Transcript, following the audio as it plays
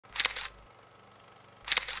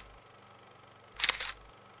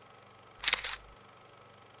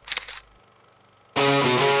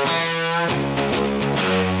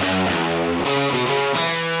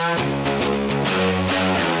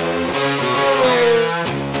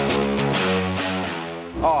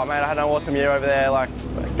awesome year over there. Like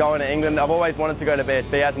going to England, I've always wanted to go to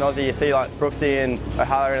BSB. As an Aussie, you see like Brooksy and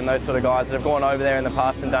O'Halloran and those sort of guys that have gone over there in the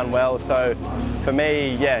past and done well. So for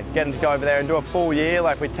me, yeah, getting to go over there and do a full year,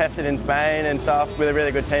 like we tested in Spain and stuff with a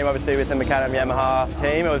really good team, obviously with the Macadam Yamaha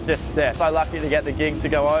team. It was just, yeah, so lucky to get the gig to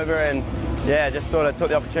go over and yeah, just sort of took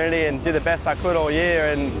the opportunity and did the best I could all year,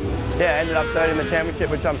 and yeah, ended up third in the championship,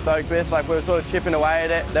 which I'm stoked with. Like we were sort of chipping away at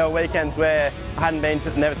it. There were weekends where I hadn't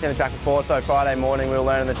never seen the track before, so Friday morning we were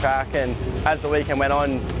learning the track, and as the weekend went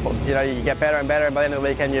on, you know, you get better and better, and by the end of the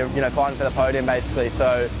weekend you're, you know, fighting for the podium basically.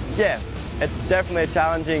 So yeah, it's definitely a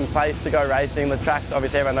challenging place to go racing. The tracks,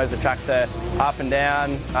 obviously everyone knows the tracks are up and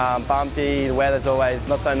down, bumpy, the weather's always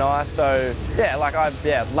not so nice. So yeah, like I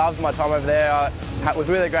loved my time over there. It was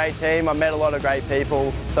with a great team, I met a lot of great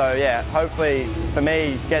people. So yeah, hopefully for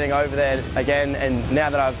me getting over there again, and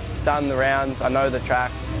now that I've done the rounds, I know the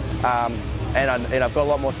tracks, and I've got a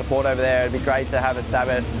lot more support over there, it'd be great to have a stab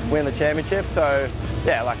at winning the championship. So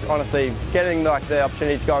yeah, like honestly, getting like the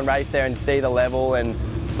opportunity to go and race there and see the level, and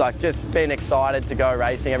like just being excited to go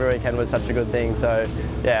racing every weekend was such a good thing. So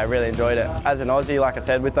yeah, I really enjoyed it. As an Aussie, like I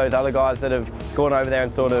said, with those other guys that have gone over there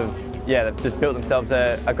and sort of, yeah, they've just built themselves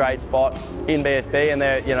a great spot in BSB, and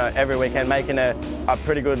they're, you know, every weekend making a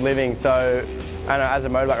pretty good living. So I know as a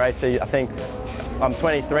motorbike racer, I think I'm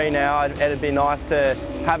 23 now, it'd be nice to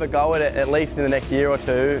have a go at it at least in the next year or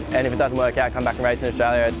two, and if it doesn't work out, come back and race in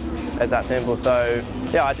Australia. It's that simple. So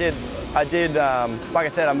yeah, I did, like I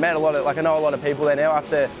said, I met a lot of, like I know a lot of people there now.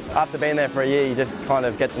 After being there for a year, you just kind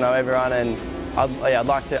of get to know everyone, and I'd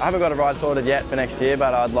like to, I haven't got a ride sorted yet for next year,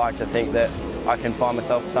 but I'd like to think that I can find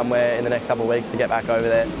myself somewhere in the next couple of weeks to get back over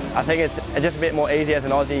there. I think it's just a bit more easy as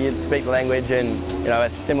an Aussie. You speak the language, and you know,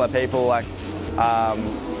 it's similar people. Like,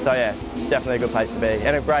 so yeah, it's definitely a good place to be,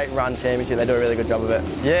 and a great run championship. They do a really good job of it.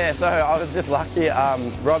 Yeah, so I was just lucky.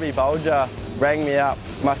 Robbie Bolger rang me up,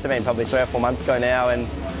 must have been probably 3 or 4 months ago now, and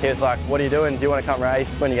he was like, "What are you doing? Do you want to come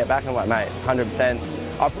race when you get back?" I'm like, "Mate, 100%."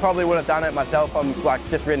 I probably would have done it myself. I'm like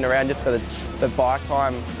just ridden around just for the bike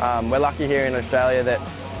time. We're lucky here in Australia that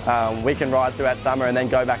we can ride throughout summer and then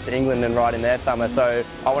go back to England and ride in their summer. So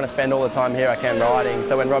I want to spend all the time here I can riding.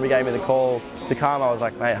 So when Robbie gave me the call to come, I was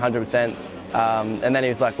like, "Mate, 100%." And then he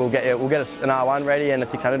was like, we'll get an R1 ready and a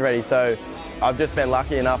 600 ready. So I've just been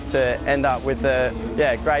lucky enough to end up with a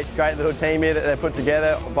great little team here that they've put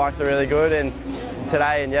together. Bikes are really good, and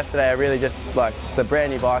today and yesterday I really just, like, the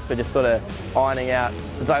brand new bikes were just sort of ironing out.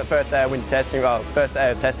 It's like the first day of winter testing, well, first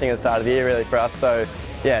day of testing at the start of the year really for us. So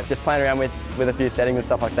yeah, just playing around with a few settings and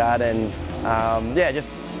stuff like that, and yeah,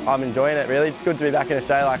 just I'm enjoying it really. It's good to be back in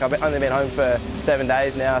Australia. Like I've only been home for 7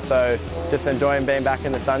 days now, so just enjoying being back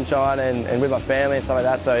in the sunshine and with my family and stuff like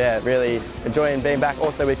that. So yeah, really enjoying being back.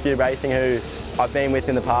 Also with Cube Racing, who I've been with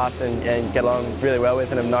in the past and get along really well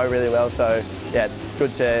with, and have know really well. So yeah, it's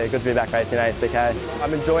good to be back racing ASBK.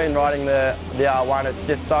 I'm enjoying riding the R1. It's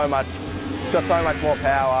just it's got so much more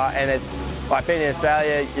power, and it's like being in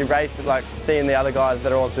Australia, you race like seeing the other guys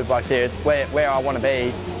that are on Superbikes here. It's where I want to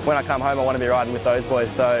be. When I come home, I want to be riding with those boys.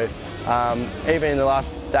 So even in the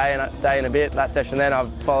last day and a bit, that session then,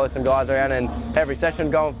 I've followed some guys around, and every session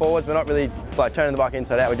going forwards, we're not really like turning the bike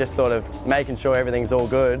inside out. We're just sort of making sure everything's all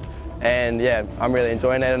good. And yeah, I'm really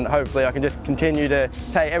enjoying it, and hopefully I can just continue to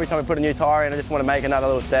take, every time we put a new tyre in, I just want to make another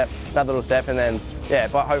little step, and then yeah,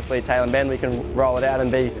 but hopefully tail and bend we can roll it out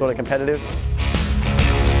and be sort of competitive.